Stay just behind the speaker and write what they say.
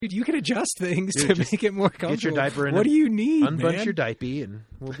Dude, you can adjust things to make it more comfortable. Get your diaper in. What do you need, Unbunch man? your diaper and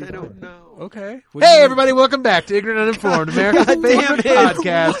we'll be I don't know. Okay. Hey, everybody, welcome back to Ignorant Uninformed, America's favorite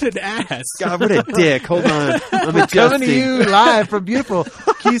podcast. What an ass. God, what a dick. Hold on. I'm adjusting. Coming to you live from beautiful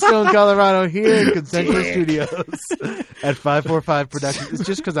Keystone, Colorado, here in Concentra Studios at 545 Productions. It's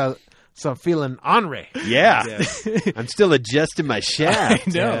just because I'm feeling Henri. Yeah. I'm still adjusting my shaft.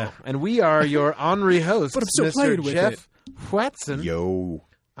 I know. Yeah. And we are your Henri hosts, But I'm still Mr. playing with Jeff it. Whetson. Yo.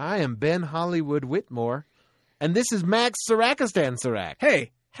 I am Ben Hollywood Whitmore, and this is Max Sarakistan Sarak.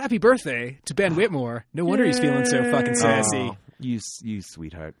 Hey, happy birthday to Ben Whitmore. No wonder he's feeling so fucking sassy. Oh, you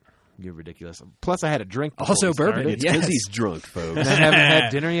sweetheart. You're ridiculous. Plus, I had a drink before Also we started. bourbon. It's Yes. because he's drunk, folks. And I haven't had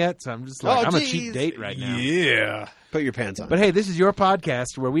dinner yet, so I'm just like, Oh, I'm a geez. cheap date right now. Yeah. Put your pants on. But hey, this is your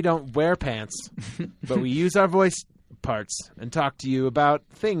podcast where we don't wear pants, but we use our voice parts and talk to you about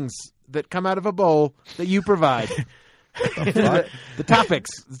things that come out of a bowl that you provide. The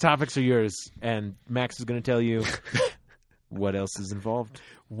topics are yours, and Max is going to tell you what else is involved.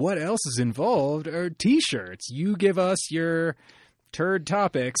 What else is involved are T-shirts. You give us your turd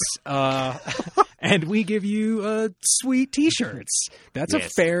topics, and we give you sweet T-shirts. That's Yes. a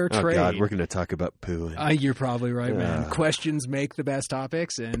fair Oh, trade. God, we're going to talk about pooing. You're probably right, man. Questions make the best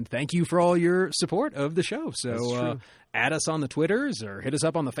topics, and thank you for all your support of the show. So add us on the Twitters or hit us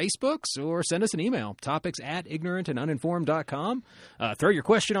up on the Facebooks or send us an email, topics@ignorantanduninformed.com. Throw your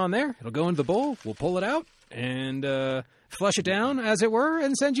question on there. It'll go into the bowl. We'll pull it out and flush it down, as it were,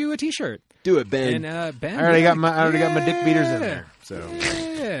 and send you a T-shirt. Do it, Ben. And Ben, I already got my dick beaters in there. So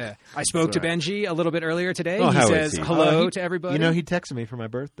Yeah. I spoke to Benji a little bit earlier today. Oh, he how says is he? hello to everybody. you know, he texted me for my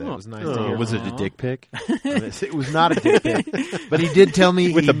birthday. It was nice to hear. was it a dick pic? It was not a dick pic, but he did tell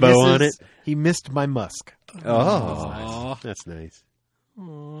me With he a bow on misses- He missed my musk. Oh, that's nice.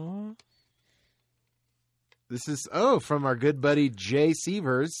 Aw. This is from our good buddy Jay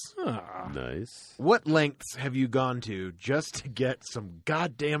Sievers. Aw. Nice. What lengths have you gone to just to get some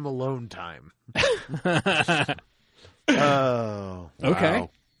goddamn alone time? Oh, Okay. Wow.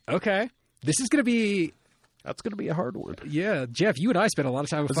 Okay. This is going to be, That's going to be a hard one. yeah, Jeff, you and I spent a lot of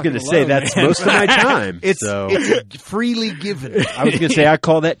time I was fucking going to say alone, that's man. most of my time. it's so freely given. I was going to say I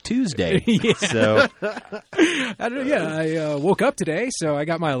call that Tuesday. Yeah. So I don't know, yeah, I woke up today, so I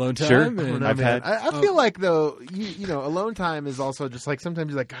got my alone time. Sure. And, I've had- I feel like though, you know, alone time is also just like sometimes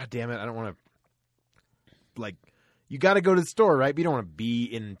you're like, God damn it, I don't want to. Like, you got to go to the store, right? But you don't want to be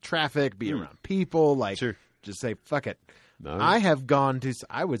in traffic, be around people. Like, Sure. just say fuck it. no.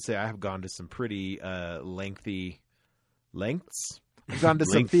 I would say I have gone to some pretty lengthy lengths. I've gone to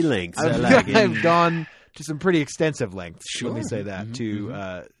some lengthy lengths. I like it. I've gone to some pretty extensive lengths. Sure. Let me say that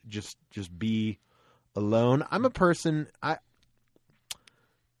to just be alone. I'm a person.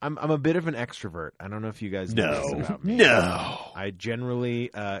 I'm a bit of an extrovert. I don't know if you guys know this about me. No. I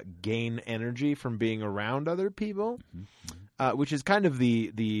generally gain energy from being around other people, which is kind of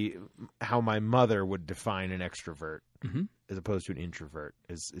the how my mother would define an extrovert, as opposed to an introvert.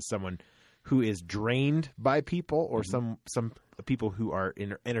 Is someone who is drained by people, or some people who are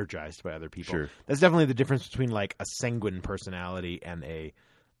energized by other people. Sure. That's definitely the difference between like a sanguine personality and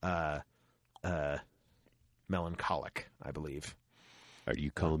a melancholic, I believe. Are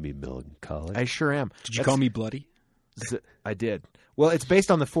you calling me melancholic? I sure am. Did you call me bloody? I did. Well, it's based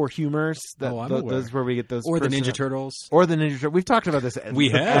on the Four Humors. I'm aware. Those is where we get those. Or the Ninja Turtles? Or the Ninja Turtles. We've talked about this. We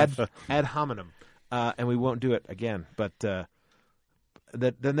have. ad hominem, and we won't do it again. But then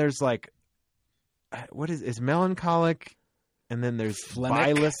there's like, what is melancholic, and then there's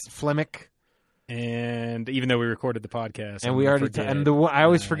Phlegmic. phlegmic, And even though we recorded the podcast, and we already I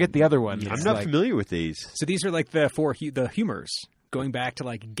always forget the other one. I'm It's not like- familiar with these. So these are like the humors, going back to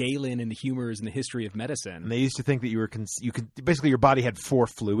like Galen and the humors in the history of medicine. And they used to think that you could basically your body had four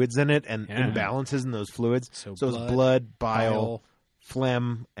fluids in it and Yeah. imbalances in those fluids. So So it's blood, bile,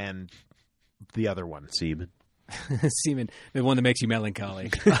 phlegm, and the other one. Semen. semen, the one that makes you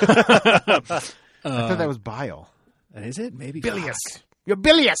melancholy. I thought that was bile. Is it? Maybe Bilious. You're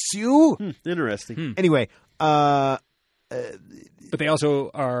bilious, you. Interesting. Anyway, But they also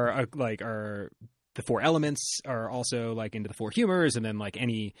are the four elements are also like into the four humors, and then like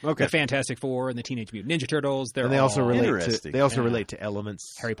the Fantastic Four and the Teenage Mutant Ninja Turtles. They're and they also all relate to Interesting. relate to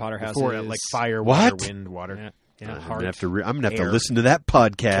elements. Harry Potter The houses. four, like fire, What? water, wind, water, Yeah, I'm heart. gonna have to air. listen to that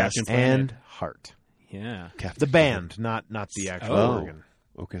podcast. Captain Planet. and heart. Yeah, The band, not the actual Oh. organ.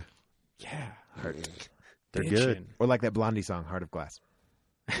 Okay. yeah. Heart. They're Bitchin'. good. Or like that Blondie song, Heart of Glass.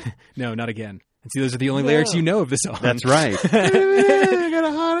 No, not again. And see, those are the only lyrics you know of the song. That's right.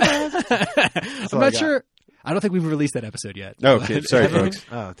 I'm not sure. I don't think we've released that episode yet. Okay. Sorry, folks.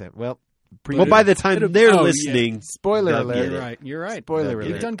 Oh, well, Well, by the time they're listening, spoiler alert. You're right. Spoiler alert.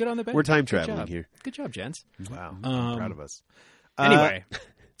 You've done good on the bench. We're time traveling here. Good job, gents. Wow, I'm proud of us. Anyway,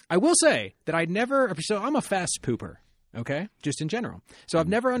 I will say that I never. So I'm a fast pooper. Okay, just in general. So I've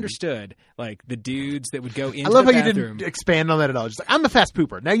never understood like the dudes that would go into. I love the how bathroom. you didn't expand on that at all. Just like, I'm a fast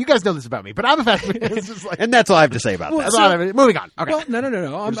pooper. Now you guys know this about me, but I'm a fast pooper. It's just like, And that's all I have to say about that. moving on. Okay. Well,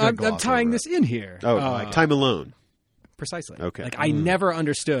 no. I'm tying this in here. Oh, time alone. Precisely. Okay. Like I never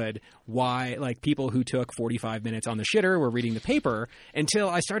understood why like people who took 45 minutes on the shitter were reading the paper until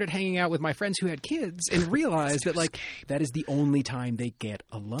I started hanging out with my friends who had kids and realized that like that is the only time they get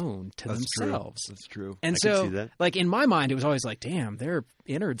alone to themselves. That's true. And I can see that. like in my mind, it was always like, damn, their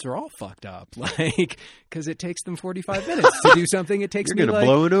innards are all fucked up. Like, because it takes them 45 minutes to do something. It takes You're me gonna like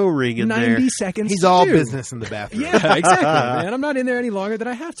blow an O-ring in 90 there. seconds. He's to all do. business in the bathroom. Yeah, exactly, man. I'm not in there any longer than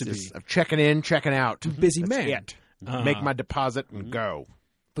I have to be. I'm checking in, checking out. Busy That's man. it. Make my deposit and go.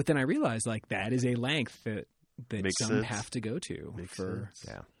 But then I realized like that is a length that Makes some sense. have to go to for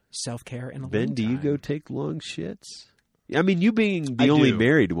Yeah. self-care and alone Ben, do you time. go take long shits? I mean, you being the I only do.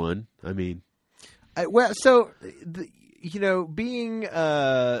 married one. I mean, being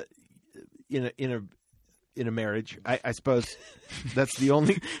in a marriage, I suppose that's the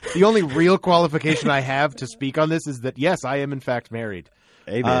only real qualification I have to speak on this is that yes, I am in fact married.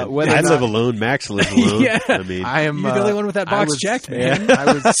 hey man, whether or I not- live alone. Max lives alone. Yeah. I mean, I am You're the only one with that I box was- checked, man.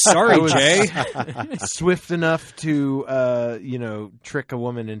 I was Sorry, I was Jay. swift enough to trick a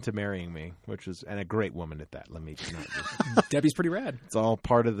woman into marrying me, and a great woman at that. Let me not just, Debbie's pretty rad. it's all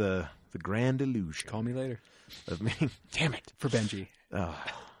part of the grand illusion Call me later of me. Damn it. for Benji. Oh,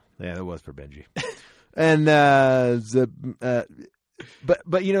 yeah, that was for Benji. And but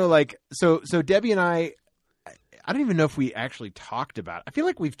so Debbie and I don't even know if we actually talked about it. I feel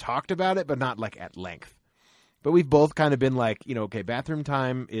like we've talked about it, but not like at length. But we've both kind of been like, okay, bathroom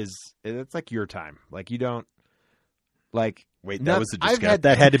time it's like your time. Like you don't like. wait, that was a discussion.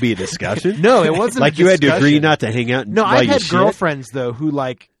 That had to be a discussion. No, it wasn't. Like a you had to agree discussion. not to hang out. No, while I've you had shit? girlfriends though who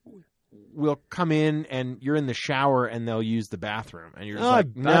like will come in and you're in the shower and they'll use the bathroom and you're just like,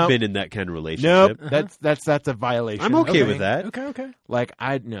 I've been in that kind of relationship. nope, that's a violation. I'm okay with that. Okay. Like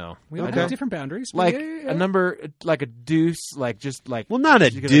no, We all I have don't. different boundaries. but Like yeah. a number, like a deuce, like just like. Well, not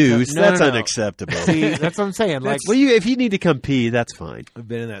a you're gonna deuce. come- That's no. unacceptable. See, that's what I'm saying. Like Well, if you need to come pee, that's fine. I've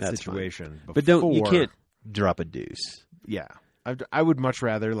been in that That's situation, But don't you before. can't drop a deuce. Yeah, I would much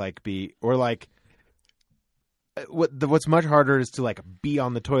rather like be or like. What's much harder is to like be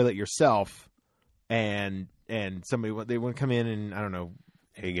on the toilet yourself, and somebody they want to come in and I don't know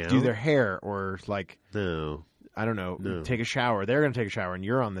Hang out. do their hair or like No. I don't know No. take a shower. They're going to take a shower and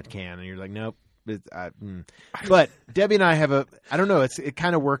you're on the can and you're like nope. But Debbie and I have I don't know. It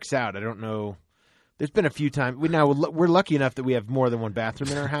kind of works out. I don't know. There's been a few times we're lucky enough that we have more than one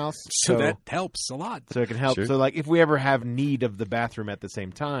bathroom in our house, so that helps a lot. so it can help. Sure. So like if we ever have need of the bathroom at the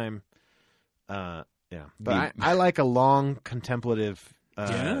same time, yeah. But I like a long contemplative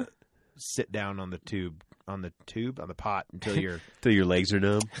sit down on the pot until Till your legs are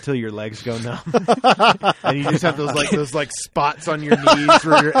numb. your legs go numb, and you just have those spots on your knees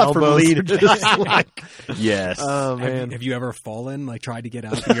where your elbows are just like. Yes. Oh man! Have you ever fallen, like tried to get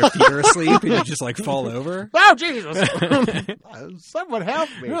up and your feet are asleep and you just like fall over? Oh Jesus! Someone help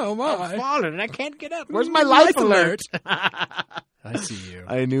me! Oh, my. I'm falling and I can't get up. Where's my life alert? I see you.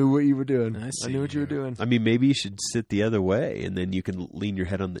 I knew what you were doing. I see knew what you were doing. I mean, maybe you should sit the other way, and then you can lean your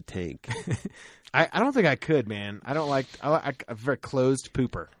head on the tank. I don't think I could, man. I like a very closed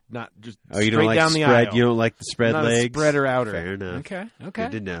pooper, not just Oh, you straight don't like down the the spread? aisle. You don't like the spread Not a legs? spreader outer. Fair enough. Okay.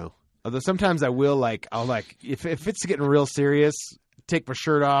 Good to know. Although sometimes I will I'll if it's getting real serious, take my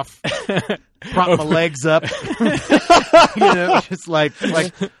shirt off, prop my legs up, just like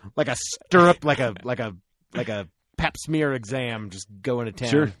a stirrup, like a pap smear exam, just go into town.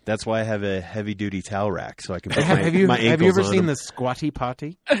 Sure. That's why I have a heavy duty towel rack, so I can put Have you my ankles have you ever on seen them. the squatty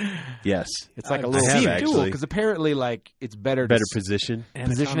potty? Yes. It's like a I little have, stool actually. because apparently it's better Position.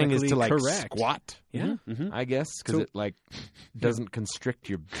 positioning is to Anatomically correct. squat. Yeah. I guess because it doesn't constrict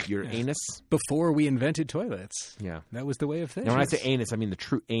your anus. Before we invented toilets, Yeah. that was the way of things. Now when I say anus, I mean the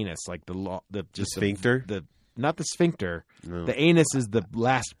true anus, like the sphincter? not the sphincter. No. The anus is the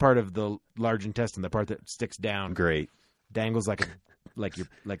last part of the large intestine, the part that sticks down, Great. dangles like your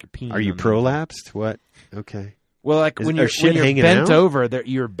penis. Are you prolapsed? What? Okay. Well, like when you're hanging bent out? over,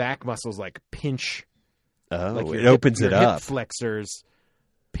 your back muscles pinch. Oh, Like it opens your it up. Hip flexors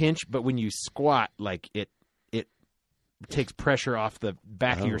pinch, but when you squat, it takes pressure off the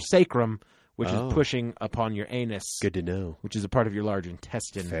back of your sacrum, which is pushing upon your anus. Good to know. Which is a part of your large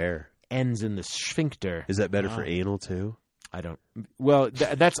intestine. Fair. Ends in the sphincter. Is that better for anal too? I don't. Well,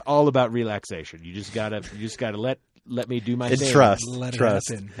 that's all about relaxation. You just gotta let me do my And thing. trust. Let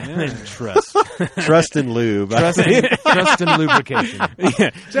Trust. it happen. And Yeah. trust. Trust and lube. Trust and lubrication. Yeah.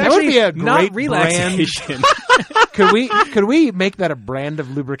 So That would be a not great relaxation. Could we make that a brand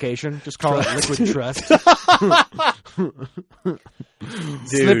of lubrication? Just call it Liquid Trust.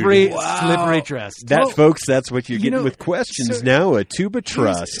 Slippery trust. That, Well, folks, that's what you're you getting know, with questions so- now. A tube of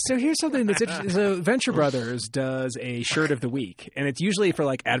trust. So here's something that's interesting. So Venture Brothers does a shirt of the week, and it's usually for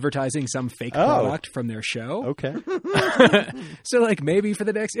like advertising some fake product from their show. Okay. So like maybe for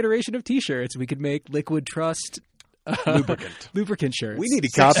the next iteration of T-shirts, we could make Liquid Trust lubricant shirts. We need to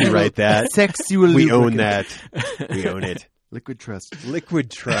copyright that. Sexual We own lubricant. that. We own it. Liquid Trust.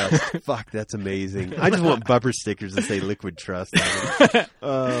 Liquid Trust. Fuck, that's amazing. I just want bumper stickers that say Liquid Trust.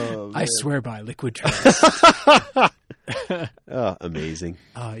 I swear by Liquid Trust. Oh, amazing.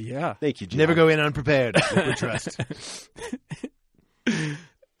 Yeah. Thank you, John. Never go in unprepared. Liquid Trust.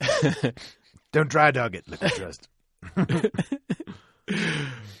 Don't dry dog it. Liquid Trust.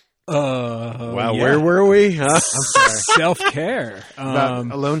 Wow, yeah. where were we? Huh? I'm sorry. Self-care.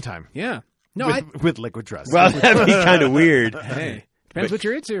 About alone time. Yeah. No, With Liquid Trust. Well, that'd be kind of weird. hey, depends what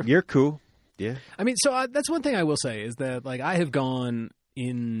you're into. You're cool. Yeah. I mean, so that's one thing I will say is that like I have gone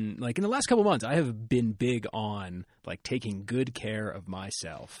in the last couple months, I have been big on like taking good care of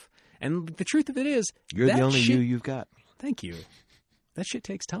myself. And the truth of it is, You're that the only shit, you've got. Thank you. That shit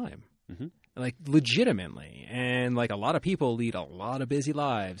takes time. Mm-hmm. Like legitimately. And like a lot of people lead a lot of busy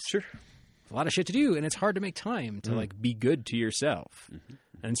lives. Sure. A lot of shit to do, and it's hard to make time to like be good to yourself.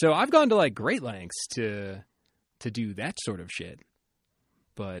 And so I've gone to like great lengths to do that sort of shit.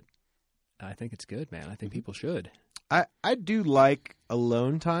 But I think it's good, man. I think people should. I do like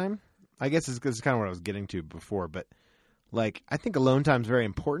alone time. I guess it's kind of what I was getting to before, but like I think alone time is very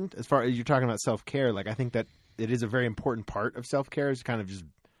important as far as you're talking about self-care. Like I think that it is a very important part of self-care is to kind of just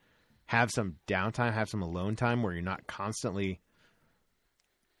have some downtime, have some alone time where you're not constantly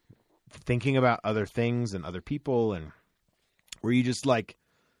thinking about other things and other people, and where you just like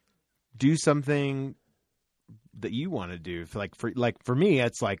do something that you want to do. For me,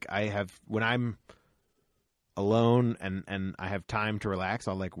 it's like when I'm alone and I have time to relax,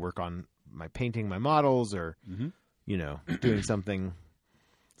 I'll like work on painting my models or doing something.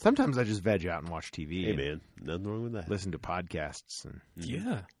 Sometimes I just veg out and watch TV. Hey, man. Nothing wrong with that. Listen to podcasts and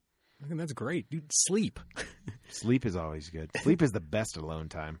Yeah. I think that's great. Dude, sleep. sleep is always good. Sleep is the best alone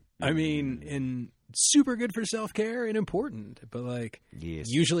time. I mean, and super good for self-care and important. But like Yes.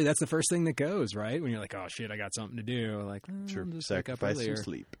 usually that's the first thing that goes, right? When you're like, oh shit, I got something to do. Like, Sure. I'll just wake up Sacrifice earlier. some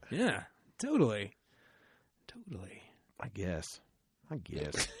sleep. Yeah, totally. I guess.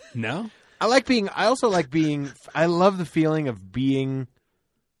 No? I love the feeling of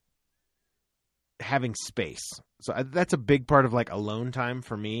having space. So that's a big part of like alone time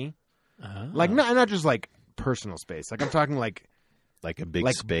for me. Like not just like personal space. Like I'm talking like Like a big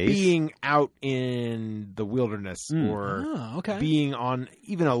like space. being out in the wilderness or Oh, okay. being on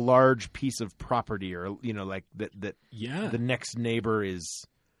even a large piece of property, or like that Yeah. the next neighbor is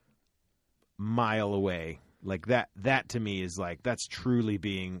mile away. Like that to me is like that's truly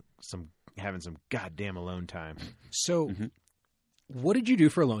having some goddamn alone time. So, what did you do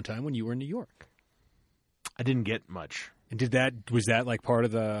for alone time when you were in New York? I didn't get much. And was that like part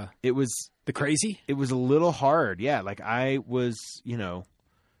of the It was crazy? It was a little hard. Yeah, like I was,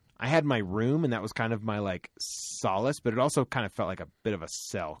 I had my room and that was kind of my like solace, but it also kind of felt like a bit of a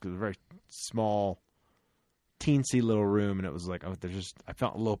cell because it was a very small, teensy little room, and it was like, I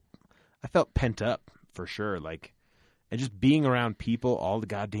felt pent up for sure. Like, and just being around people all the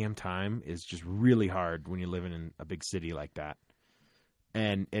goddamn time is just really hard when you're living in a big city like that.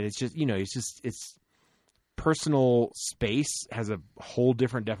 And it's just, it's personal space has a whole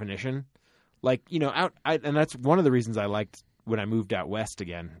different definition. Like, and that's one of the reasons I liked when I moved out west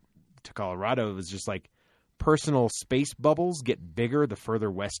again to Colorado. It was just like personal space bubbles get bigger the further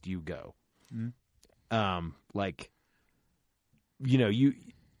west you go.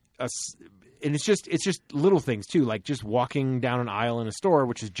 And it's just little things too, like just walking down an aisle in a store,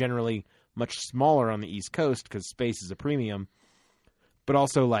 which is generally much smaller on the East Coast because space is a premium, but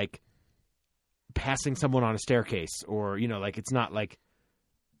also like passing someone on a staircase, or like it's not like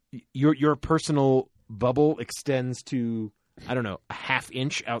your personal bubble extends to, I don't know, a half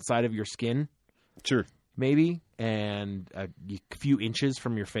inch outside of your skin, Sure. maybe, and a few inches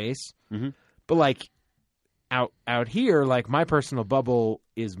from your face. Mm-hmm. But like out here, like my personal bubble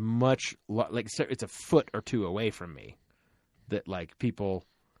is much like it's a foot or two away from me. That like people,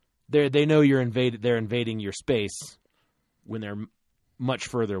 they know they're invading your space when they're much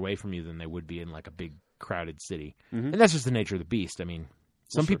further away from you than they would be in like a big crowded city. Mhm. And that's just the nature of the beast. I mean,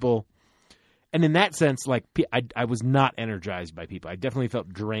 some people, and in that sense, like I was not energized by people. I definitely felt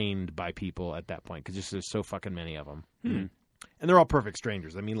drained by people at that point because just there's so fucking many of them, and they're all perfect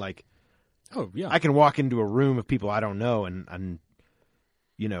strangers. I mean, like, Oh yeah. I can walk into a room of people I don't know, and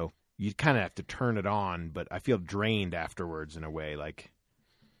you know, you kind of have to turn it on, but I feel drained afterwards in a way, like.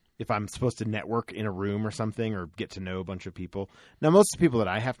 If I'm supposed to network in a room or something or get to know a bunch of people. Now, most of the people that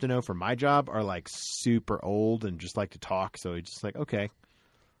I have to know for my job are like super old and just like to talk. So it's just like, okay,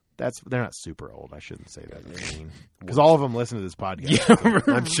 they're not super old. I shouldn't say that. Because all of them listen to this podcast.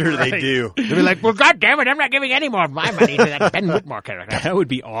 I'm sure they do. They'll be like, well, God damn it, I'm not giving any more of my money to that Ben Whitmore character. That would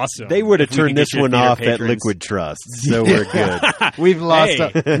be awesome. They would have If we could turned this get your one theater off at patrons- Liquid Trust, so we're good. We've lost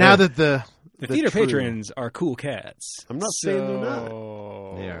Hey. now that the theater true- patrons are cool cats. I'm not saying they're not.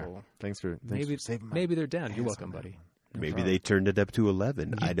 So They are. Thanks for saving my Maybe they're down. You're ass welcome, on that. buddy. Maybe they turned it up to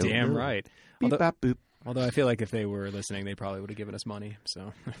 11. I don't Damn know. right. Beep, Although, bop, boop. although I feel like if they were listening, they probably would have given us money.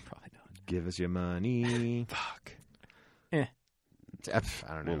 So probably not. Give us your money. Fuck. I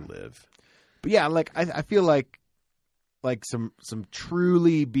don't know. We'll live. But yeah, like I feel like some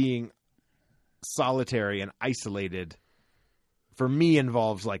truly being solitary and isolated for me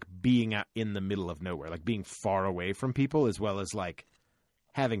involves like being out in the middle of nowhere, like being far away from people, as well as like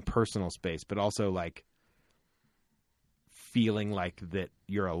having personal space, but also like feeling like that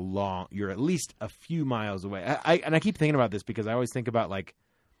you're at least a few miles away. I keep thinking about this because I always think about like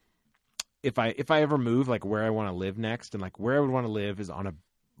if I ever move, like where I want to live next, and like where I would want to live is on a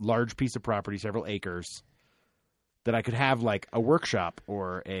large piece of property, several acres, that I could have like a workshop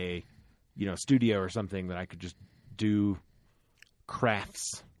or a, studio or something that I could just do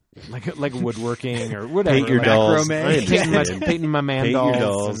crafts, like woodworking or whatever. Paint your like dolls. macrame. I understand. painting my man Paint your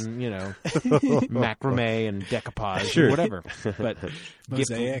dolls, dolls. and macrame and decoupage, Sure. and whatever. But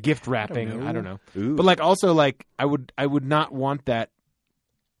Mosaic. gift wrapping, I don't know. Ooh. But like also like I would not want that.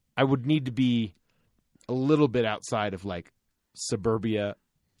 I would need to be a little bit outside of like suburbia,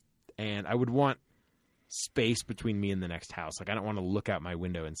 and I would want space between me and the next house. Like I don't want to look out my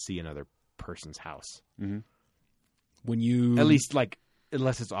window and see another person's house. Mhm. When you At least like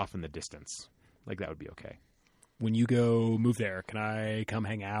unless it's off in the distance. Like that would be okay. when you go move there, can I come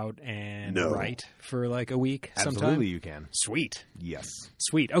hang out and No. write for like a week Absolutely sometime? you can. Sweet. Yes.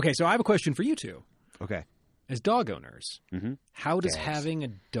 Sweet. Okay, so I have a question for you two. Okay. As dog owners, Mhm. how does Dogs. having a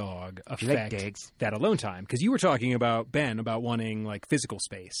dog You like affect dogs? that alone time? Because you were talking about, Ben, about wanting like physical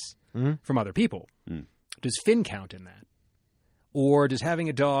space Mhm. from other people. Mm. Does Finn count in that? Or does having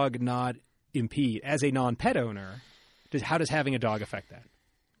a dog not impede? As a non-pet owner, how does having a dog affect that?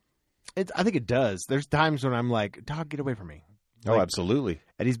 I think it does. There's times when I'm like, dog, get away from me. Oh, Like, absolutely.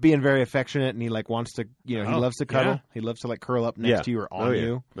 and he's being very affectionate, and he like wants to, he Oh, loves to cuddle. yeah. He loves to like curl up next Yeah. to you or on Oh, yeah.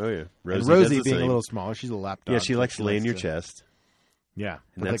 you. Oh, yeah. And does Rosie the being a same. little smaller, she's a lap dog. Yeah, she so likes to lay in your to- chest. Yeah, And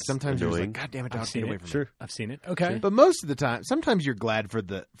but like that's sometimes you're just like, annoying. God damn it, I've dog, seen get away it. from me. Sure. I've seen it. Okay. But most of the time, sometimes you're glad for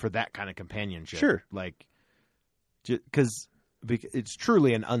that kind of companionship. Sure. Like, because it's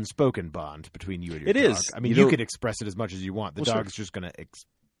truly an unspoken bond between you and your It dog. is. I mean, You you don't- could express it as much as you want. The Well, sure. dog's just going to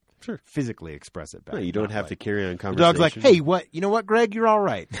Sure. physically express it back. No, you don't not have like- to carry on The conversation. dog's like, hey, what? You know what, Greg? You're all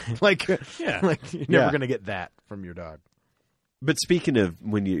right. Like, Yeah. like you're never Yeah. going to get that from your dog. But speaking of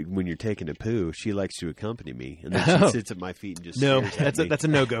when you're taking a poo, she likes to accompany me, and then Oh. she sits at my feet and just No, stares at me. that's a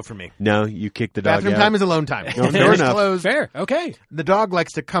no go for me. No, you kick the dog Bathroom out. time is alone time. No, fair Doors enough. closed. Fair. Okay. The dog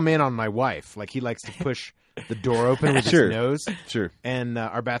likes to come in on my wife. Like he likes to push the door open with Sure. his nose. Sure, And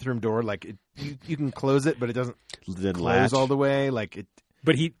our bathroom door, like you can close it, but it doesn't then close latch all the way. Like it.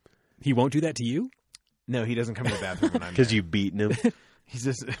 But he won't do that to you? No, he doesn't come to the bathroom when I'm because there. you've beaten him, He's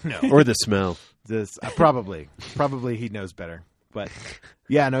just no. or the smell. This probably he knows better. But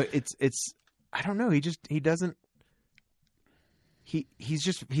yeah, no, it's I don't know. He doesn't.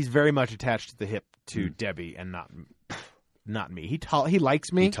 He's very much attached to the hip to Debbie and not me. He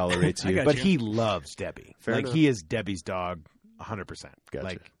likes me. He tolerates I you. got But you. he loves Debbie. Fair like enough. he is Debbie's dog 100%. Gotcha.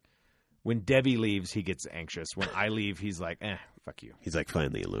 Like when Debbie leaves, he gets anxious. When I leave, he's like, fuck you. He's like,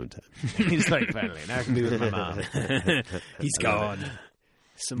 finally alone time. He's like, finally, now I can be with my mom. He's gone.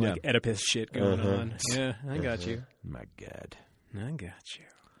 Some like Oedipus shit going Uh-huh. on. Yeah, I got you. My God. I got you.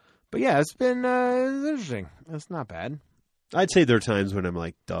 But yeah, it's been it's interesting. It's not bad. I'd say there are times when I'm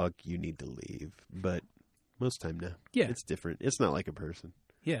like, dog, you need to leave, but most time no. Yeah. It's different. It's not like a person.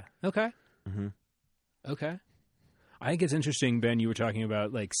 Yeah. Okay. Mm-hmm. Okay. I think it's interesting, Ben, you were talking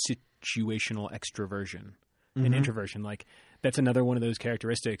about like situational extroversion and introversion. Like that's another one of those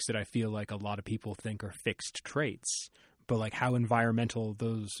characteristics that I feel like a lot of people think are fixed traits, but like how environmental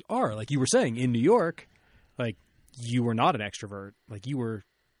those are. Like you were saying in New York, like you were not an extrovert. Like you were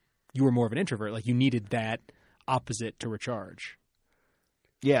you were more of an introvert. Like you needed that opposite to recharge.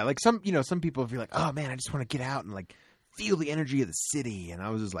 Yeah, like some people feel like, oh man, I just want to get out and like feel the energy of the city. And I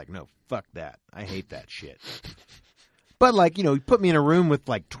was just like, no, fuck that. I hate that shit. But like, you put me in a room with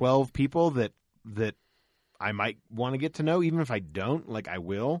like 12 people that I might want to get to know, even if I don't, like I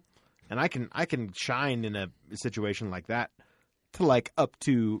will. And I can shine in a situation like that to like up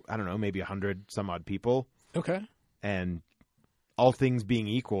to, I don't know, maybe 100 some odd people. Okay. And all things being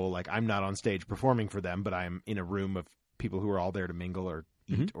equal, like I'm not on stage performing for them, but I'm in a room of people who are all there to mingle or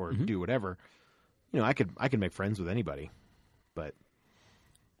eat or do whatever. I could make friends with anybody, but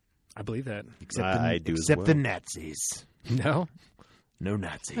I believe that. Except the Nazis. No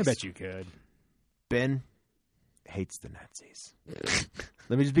Nazis. I bet you could. Ben hates the Nazis.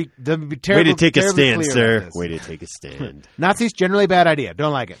 Let me be terrible. Way to take a stand, clear sir. about this. Way to take a stand. Nazis generally a bad idea.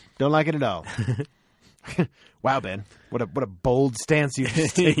 Don't like it. Don't like it at all. Wow, Ben, what a bold stance you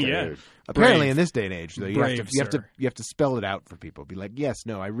just taken. Yeah. Apparently, Brave. in this day and age, though, you Brave, have to spell it out for people. Be like, yes,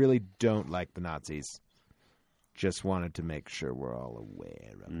 no, I really don't like the Nazis. Just wanted to make sure we're all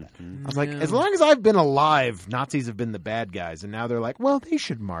aware of that. I was like, as long as I've been alive, Nazis have been the bad guys, and now they're like, well, they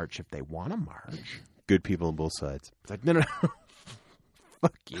should march if they want to march. Good people on both sides. It's like, no.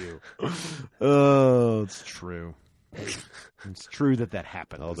 Fuck you. Oh, it's true. It's true that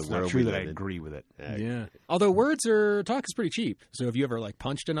happened. Oh, the it's world not true we that I live in. agree with it. Yeah. Although talk is pretty cheap. So have you ever like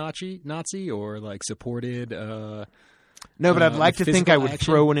punched a Nazi or like supported? No, but I'd like to think I would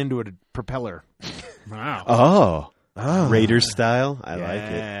throw one into a propeller. Wow. Oh. Raiders style. I like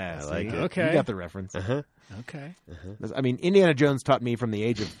Yeah, it. I like see? it. Okay. You got the reference. Uh-huh. Okay. I mean, Indiana Jones taught me from the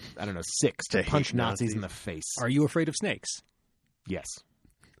age of, 6 to To punch hate Nazis Nazis. in the face. Are you afraid of snakes? Yes.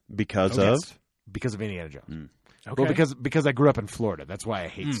 Because Okay. of? Because of Indiana Jones. Okay. Well, because I grew up in Florida. That's why I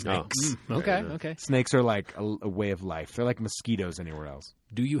hate snakes. Okay. Okay. Snakes are like a way of life. They're like mosquitoes anywhere else.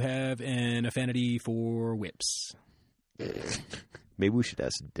 Do you have an affinity for whips? Maybe we should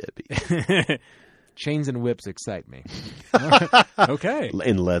ask Debbie. Chains and whips excite me. Okay.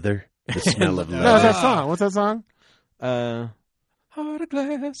 In leather. The smell of No, leather. what's that song? What's that song? Heart of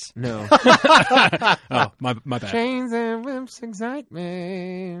glass. No. Oh, my bad. Chains and whips excite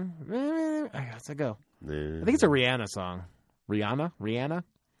me. I got to go. Yeah. I think it's a Rihanna song. Rihanna? Rihanna.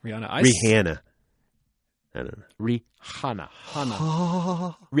 I Rihanna. I don't know. Rihanna.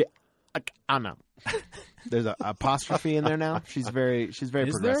 Hannah. Rihanna. There's an apostrophe in there now. She's very Is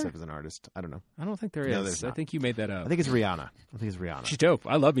progressive there? as an artist. I don't know. I don't think there No, is. there's I not. think you made that up. I think it's Rihanna. She's dope.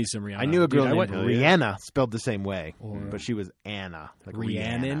 I love me some Rihanna. I knew a girl Dude, I named went Rihanna, spelled the same way, Or- but she was Anna. Like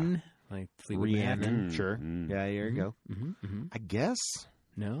Rhiannon. Like Fleetwood Mac. Rhiannon. Sure. Mm. Yeah, here you go. Mm-hmm. I guess.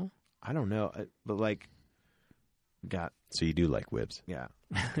 No. I don't know. But like, So you do like whips. yeah.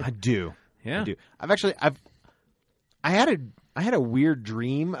 I do. Yeah. I do. I had a weird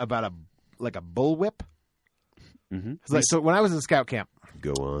dream about a bullwhip. Mm-hmm. Like, so when I was in scout camp,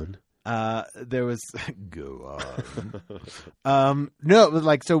 Go on. there was go on. No, it was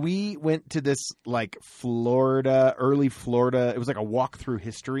like, so we went to this like early Florida. It was like a walk through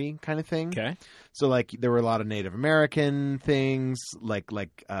history kind of thing. Okay. So like there were a lot of Native American things,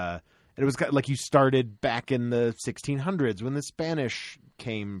 it was kind of like you started back in the 1600s when the Spanish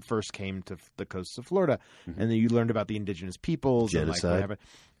first came to the coasts of Florida, and then you learned about the indigenous peoples Genocide. and like whatever.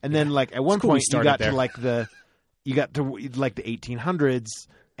 And then like at one cool we point you started got there. to like the 1800s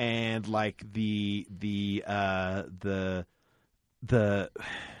and like the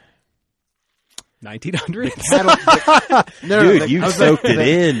 1900. cattle. Dude, you soaked it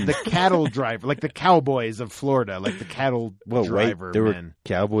in. The cattle driver, like the cowboys of Florida, like the cattle Whoa, driver wait. There were men.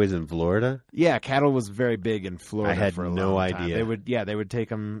 cowboys in Florida? Yeah, cattle was very big in Florida. I had for a no long time. idea. They would take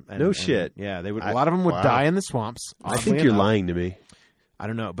them. No shit. Yeah, they would. I- A lot of them would wow. die in the swamps. I think oddly you're enough. lying to me. I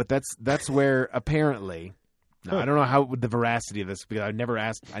don't know, but that's where apparently. Now, I don't know how the veracity of this because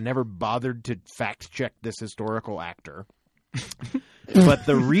I never bothered to fact check this historical actor. But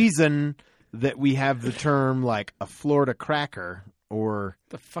the reason that we have the term like a Florida cracker or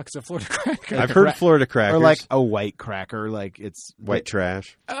The fuck's a Florida cracker? I've heard Florida crackers. or like a white cracker, like it's white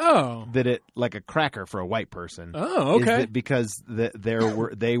trash. Oh. that it like a cracker for a white person. Oh, Is okay. that because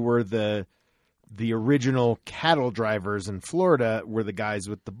they were the original cattle drivers in Florida were the guys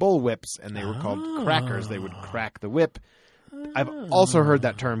with the bull whips, and they were called crackers. They would crack the whip. I've also heard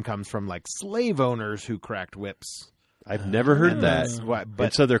that term comes from like slave owners who cracked whips. I've never heard And that. that's why- And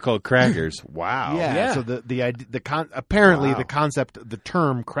but so they're called crackers. Wow. Yeah. So apparently Wow. the concept, the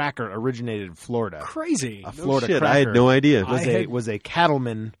term cracker originated in Florida. Crazy. A Florida Shit, cracker I had no idea. was a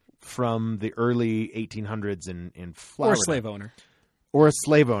cattleman from the early 1800s in Florida. Or slave owner. Or a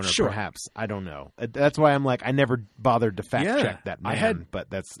slave owner, Sure. perhaps. I don't know. That's why I'm like, I never bothered to fact Yeah. check that man. I had- but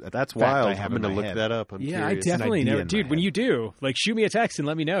that's That's fact wild. I have I'm in going to my look head. that up. I'm Yeah, curious. I definitely idea never. in Dude, my when head. you do, like, shoot me a text and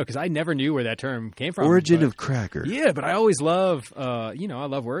let me know because I never knew where that term came from. Origin but- of cracker. Yeah, but I always love, I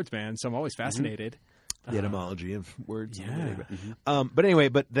love words, man. So I'm always fascinated. The etymology of words. Yeah. But anyway,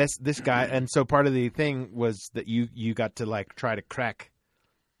 but this guy, and so part of the thing was that you got to like try to crack,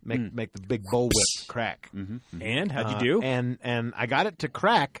 make the big bullwhip crack. And how'd you do? And I got it to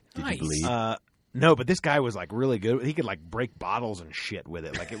crack. Did Nice. you bleed? No, but this guy was like really good. He could like break bottles and shit with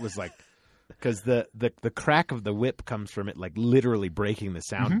it. Like it was like because the crack of the whip comes from it like literally breaking the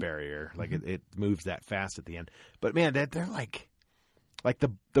sound barrier. Like it moves that fast at the end. But man, they're like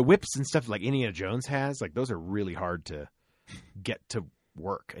the whips and stuff like Indiana Jones has. Like those are really hard to get to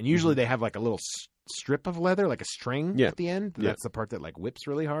work. And usually they have like a little strip of leather, like a string Yeah. at the end. Yeah. That's the part that like whips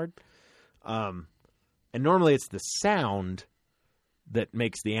really hard. And normally it's the sound that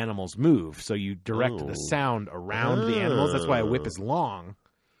makes the animals move. So you direct the sound around the animals. That's why a whip is long.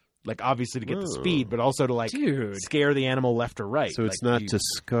 Like obviously to get the speed, but also to like Dude. scare the animal left or right. So it's Like, not you, to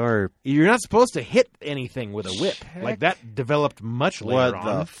scar. You're not supposed to hit anything with a whip. Check. Like that developed much What later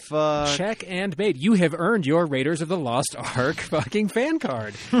on. the fuck? Check and made. You have earned your Raiders of the Lost Ark fucking fan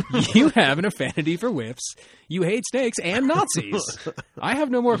card. You have an affinity for whips. You hate snakes and Nazis. I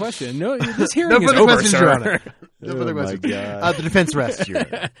have no more question. No, this hearing No is further over, questions, sir. Your Honor. No further Oh my questions. God. The defense rests, Your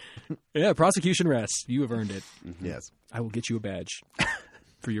Honor. Yeah, prosecution rests. You have earned it. Yes. I will get you a badge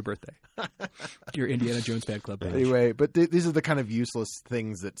for your birthday. Your Indiana Jones Fan Club badge. Anyway, but these are the kind of useless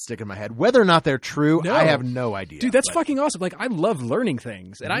things that stick in my head. Whether or not they're true, No. I have no idea. Dude, that's But- fucking awesome. Like, I love learning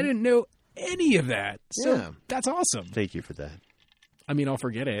things, and I didn't know any of that. So Yeah. that's awesome. Thank you for that. I mean, I'll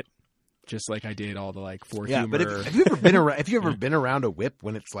forget it, just like I did all the like for Yeah, humor. but have you ever been around? Have you ever been around a whip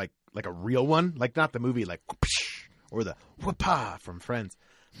when it's like a real one, like not the movie like whoopsh, or the whoopah from Friends,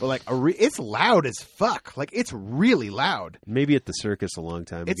 but like it's loud as fuck. Like it's really loud. Maybe at the circus a long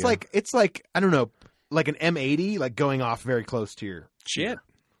time It's ago. like I don't know, like an M80, like going off very close to your Shit. ear.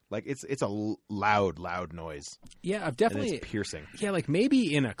 Like it's a loud noise, Yeah, I've and definitely. it's piercing. Yeah, like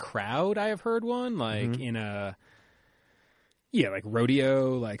maybe in a crowd I have heard one, like in a like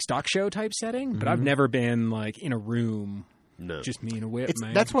rodeo, like stock show type setting, but I've never been like in a room, no. just me and a whip,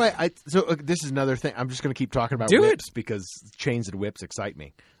 man. That's why this is another thing. I'm just going to keep talking about Do it. whips because chains and whips excite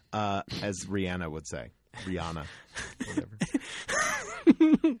me, as Rihanna would say. Rihanna, whatever.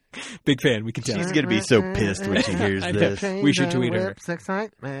 Big fan. We can tell. She's going to be so pissed when she hears I know. this. We should tweet her. Whips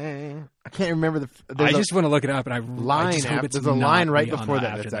excite me. I can't remember I just want to look it up, and I line. just hope it's There's a not line right Rihanna before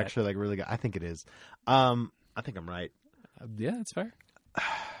that after that's actually like really good. I think it is. I think I'm right. Yeah, that's fair.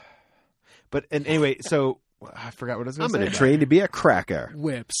 But anyway, so I forgot what I was going I'm to say. going to train to be a cracker.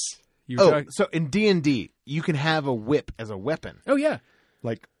 Whips. You were Oh, talking- so in D&D, you can have a whip as a weapon. oh yeah.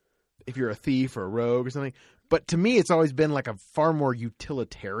 Like if you're a thief or a rogue or something. But to me, it's always been like a far more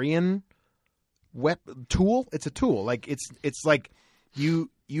utilitarian tool. It's a tool. Like it's like you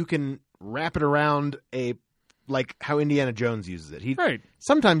can wrap it around like how Indiana Jones uses it. He Right.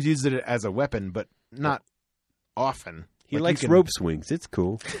 sometimes uses it as a weapon, but not often. He Like, likes you can- rope swings. It's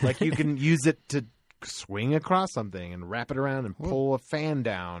cool. Like you can use it to swing across something and wrap it around and pull a fan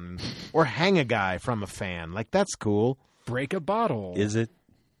down or hang a guy from a fan. Like that's cool. Break a bottle. Is it?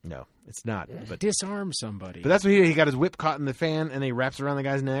 No, it's not. But Disarm somebody. that's what he got his whip caught in the fan and he wraps around the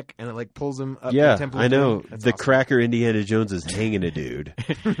guy's neck and it like pulls him up. Yeah, the temple I know. Doom. That's The awesome. cracker Indiana Jones is hanging a dude.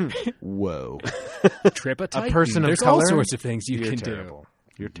 Whoa, Trip a Titan. person of There's color? all sorts of things you you're can terrible.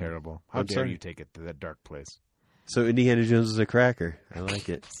 You're terrible. How I'm dare sorry. you take it to that dark place? So Indiana Jones is a cracker. I like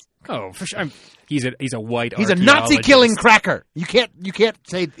it. do. Oh, for sure. He's a white. He's a Nazi archaeologist. killing cracker. You can't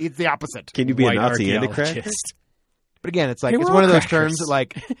say it's the opposite. Can you be White a Nazi and a cracker? archaeologist. But again, it's like They it's were one of all those crackers. terms that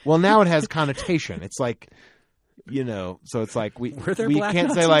like, well, now it has connotation. It's like, so it's like we Were there we black can't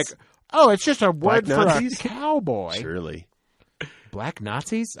say Nazis? like, oh, it's just a Black word for Nazis? a cowboy. Surely. Black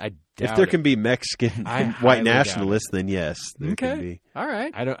Nazis? I doubt If there it. can be Mexican I white highly doubt nationalists, then yes, there can Okay. be. All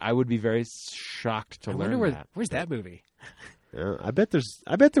right. I would be very shocked to I learn wonder that. where's that movie? I bet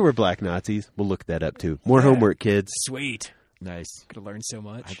there were black Nazis. We'll look that up too. More homework, kids. Sweet. Nice. Could have learned so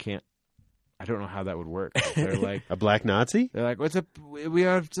much. I don't know how that would work. They're like, A black Nazi? it's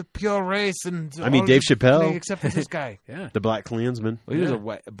a pure race, and I mean, all Dave the- Chappelle. except for this guy. Yeah. The Black Klansman. Well, he was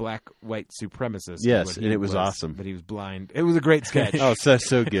Yeah. a black white supremacist. is Yes, what and he it was awesome. But he was blind. It was a great sketch. Oh,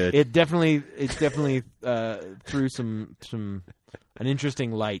 so good. It definitely threw some an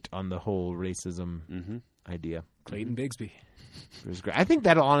interesting light on the whole racism idea. Clayton Bigsby. It was great. I think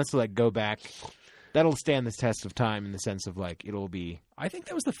that'll honestly like go back that'll stand the test of time in the sense of like it'll be. I think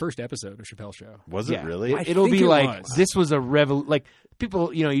that was the first episode of Chappelle's Show. Was it really? It'll think be it like was. this was a like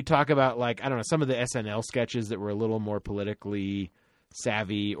people. You talk about like I don't know some of the SNL sketches that were a little more politically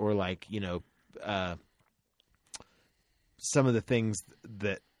savvy, or like some of the things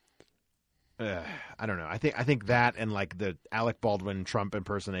that. I don't know. I think that and like the Alec Baldwin Trump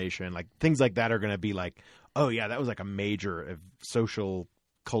impersonation, like things like that are going to be like, oh yeah, that was like a major social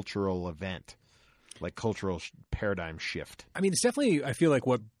cultural event, like cultural paradigm shift. I mean, it's definitely, I feel like,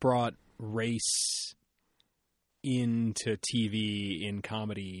 what brought race into TV in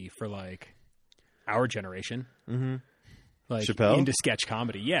comedy for like our generation. Mm-hmm. Like Chappelle? into sketch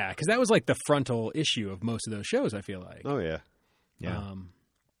comedy. Yeah, because that was like the frontal issue of most of those shows, I feel like. Oh yeah. Yeah.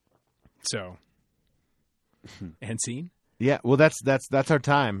 So, and scene. Yeah, well, that's our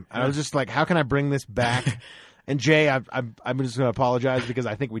time. I was just like, how can I bring this back? And Jay, I'm just going to apologize because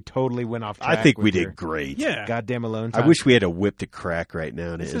I think we totally went off track. I think we with your did great. Yeah. goddamn alone I time. wish we had a whip to crack right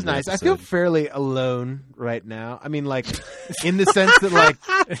now. This is nice. I feel fairly alone right now. I mean, like, in the sense that, like,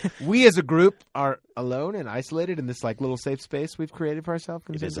 we as a group are alone and isolated in this, like, little safe space we've created for ourselves.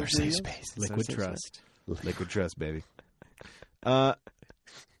 It is our safe space. Liquid trust. Liquid trust, baby.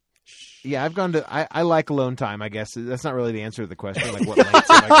 Yeah, I've gone to. I like alone time. I guess that's not really the answer to the question. Like, what lengths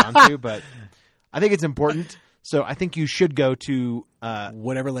have I gone to? But I think it's important. So I think you should go to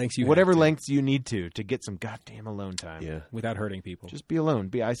Whatever lengths you whatever have to, lengths you need to get some goddamn alone time. Yeah. without hurting people. Just be alone,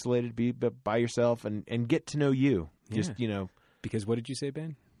 be isolated, be by yourself, and get to know you. Just Because what did you say,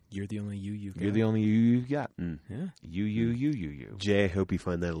 Ben? You're the only you've got. you're the only you've got. Yeah. You. Jay, I hope you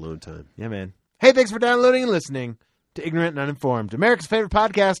find that alone time. Yeah, man. Hey, thanks for downloading and listening to Ignorant and Uninformed, America's favorite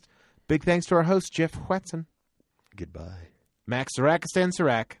podcast. Big thanks to our host, Jeff Whetson, Goodbye. Max Sarakistan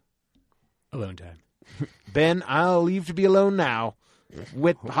Sarak. Alone time. Ben, I'll leave to be alone now.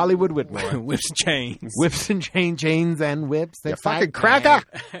 Hollywood Whitmore. Whips and chains. Whips and chains and whips. You fucking cracker!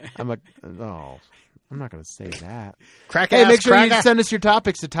 I'm not going to say that. Crack Hey, ass make sure cracker! you send us your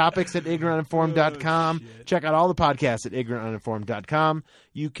topics to topics@ignorantuninformed.com. Check out all the podcasts at ignorantuninformed.com.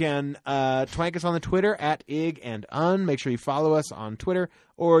 You can twank us on the Twitter at @ig&un. Make sure you follow us on Twitter,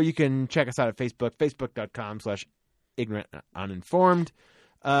 or you can check us out at Facebook, facebook.com/ignorantuninformed.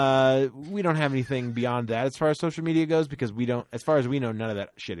 We don't have anything beyond that as far as social media goes because as far as we know, none of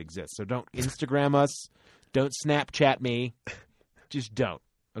that shit exists. So don't Instagram us. Don't Snapchat me. Just don't.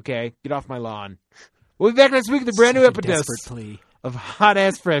 Okay? Get off my lawn. We'll be back next week with a brand new episode Desperate plea. of hot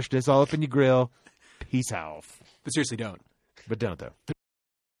ass freshness all up in your grill. Peace out. But seriously, don't. But don't though.